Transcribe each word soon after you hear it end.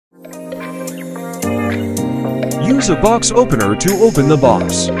Use a box opener to open the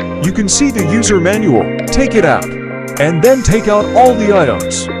box. You can see the user manual, take it out, and then take out all the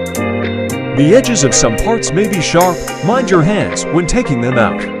items. The edges of some parts may be sharp, mind your hands when taking them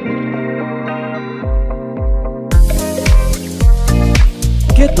out.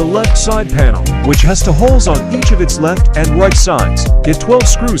 Get the left side panel, which has two holes on each of its left and right sides. Get 12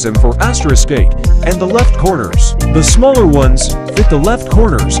 screws in for *8 and the left corners. The smaller ones fit the left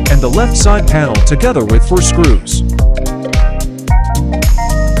corners and the left side panel together with 4 screws.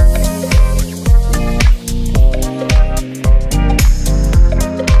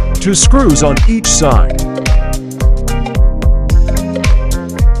 Two screws on each side.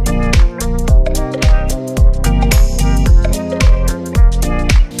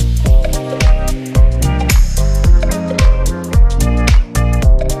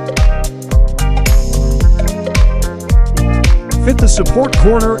 Fit the support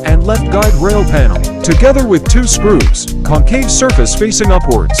corner and left guide rail panel together with 2 screws, concave surface facing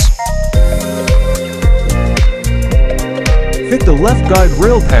upwards. Fit the left guide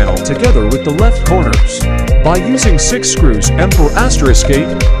rail panel together with the left corners by using 6 screws M for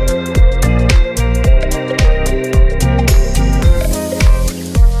 *8,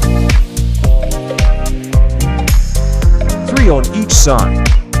 three on each side.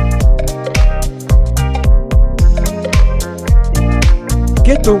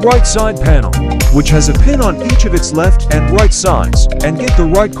 Get the right side panel, which has a pin on each of its left and right sides, and get the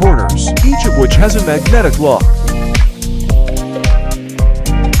right corners, each of which has a magnetic lock.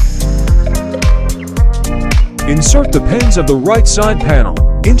 Insert the pins of the right side panel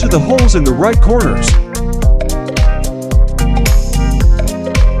into the holes in the right corners.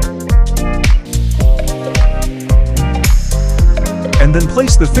 And then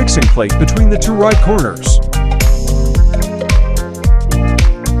place the fixing plate between the 2 right corners.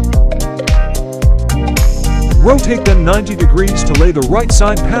 Rotate them 90 degrees to lay the right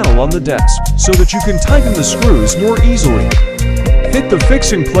side panel on the desk so that you can tighten the screws more easily. Fit the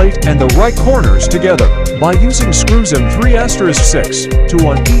fixing plate and the right corners together by using screws M3*6, 2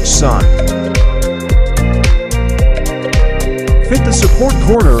 on each side. Fit the support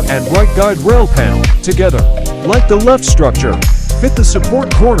corner and right guide rail panel together. Like the left structure, fit the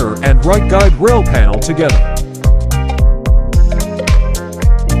support corner and right guide rail panel together.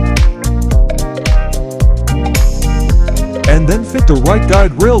 And then fit the right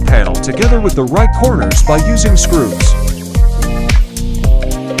guide rail panel together with the right corners by using screws.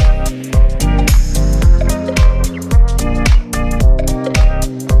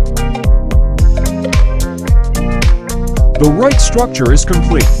 The right structure is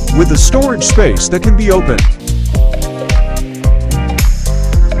complete, with a storage space that can be opened.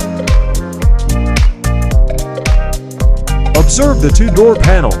 Observe the 2 door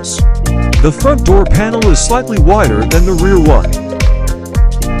panels. The front door panel is slightly wider than the rear one.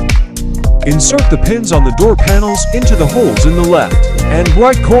 Insert the pins on the door panels into the holes in the left and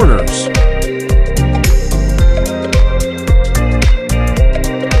right corners.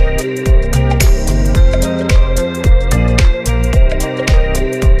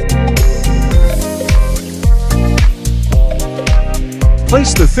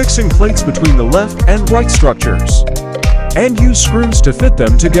 Place the fixing plates between the left and right structures, and use screws to fit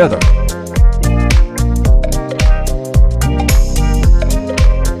them together.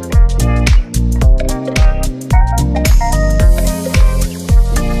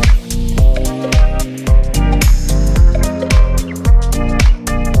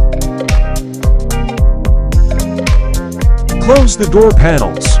 Close the door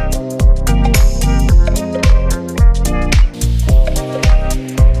panels.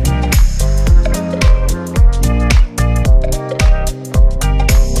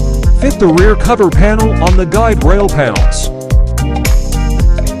 Fit the rear cover panel on the guide rail panels,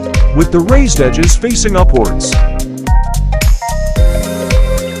 with the raised edges facing upwards.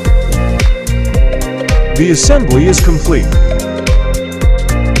 The assembly is complete.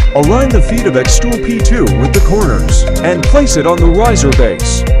 Align the feet of XTool P2 with the corners, and place it on the riser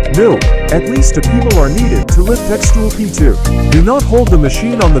base. Note, at least 2 people are needed to lift XTool P2. Do not hold the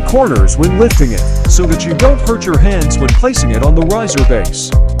machine on the corners when lifting it, so that you don't hurt your hands when placing it on the riser base.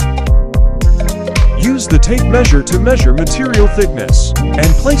 Use the tape measure to measure material thickness, and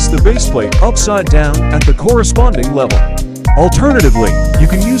place the base plate upside down at the corresponding level. Alternatively, you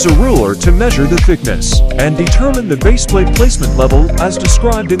can use a ruler to measure the thickness, and determine the base plate placement level as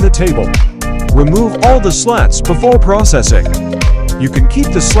described in the table. Remove all the slats before processing. You can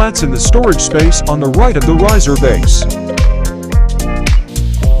keep the slats in the storage space on the right of the riser base.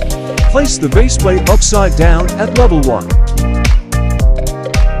 Place the base plate upside down at level 1.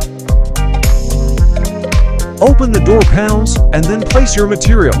 Open the door panels and then place your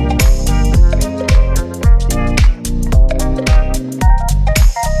material.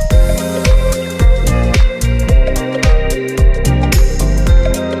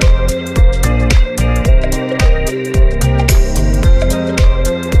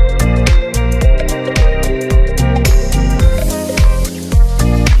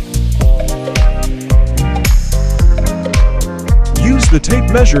 Use the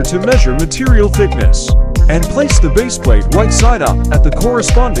tape measure to measure material thickness, and place the base plate right side up at the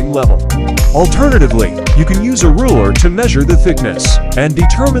corresponding level. Alternatively, you can use a ruler to measure the thickness, and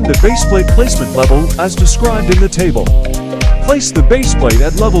determine the base plate placement level as described in the table. Place the base plate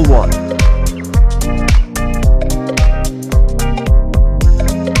at level 1.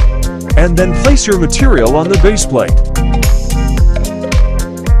 And then place your material on the base plate.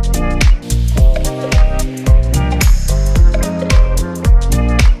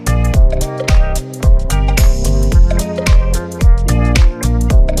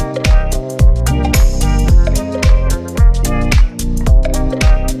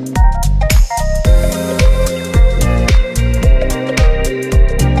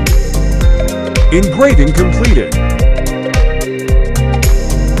 Engraving completed.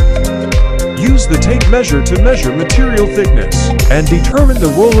 Use the tape measure to measure material thickness, and determine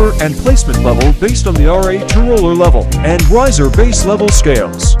the roller and placement level based on the R8 to roller level and riser base level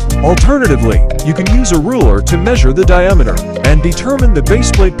scales. Alternatively, you can use a ruler to measure the diameter, and determine the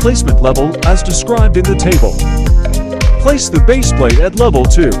base plate placement level as described in the table. Place the base plate at level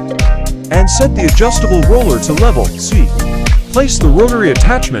 2, and set the adjustable roller to level C. Place the rotary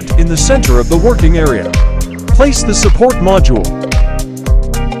attachment in the center of the working area. Place the support module,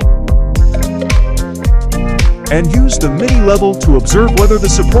 and use the mini level to observe whether the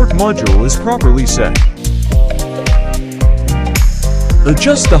support module is properly set.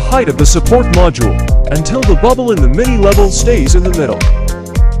 Adjust the height of the support module until the bubble in the mini level stays in the middle.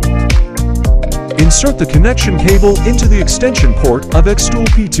 Insert the connection cable into the extension port of XTool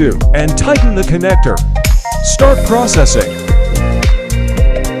P2 and tighten the connector. Start processing.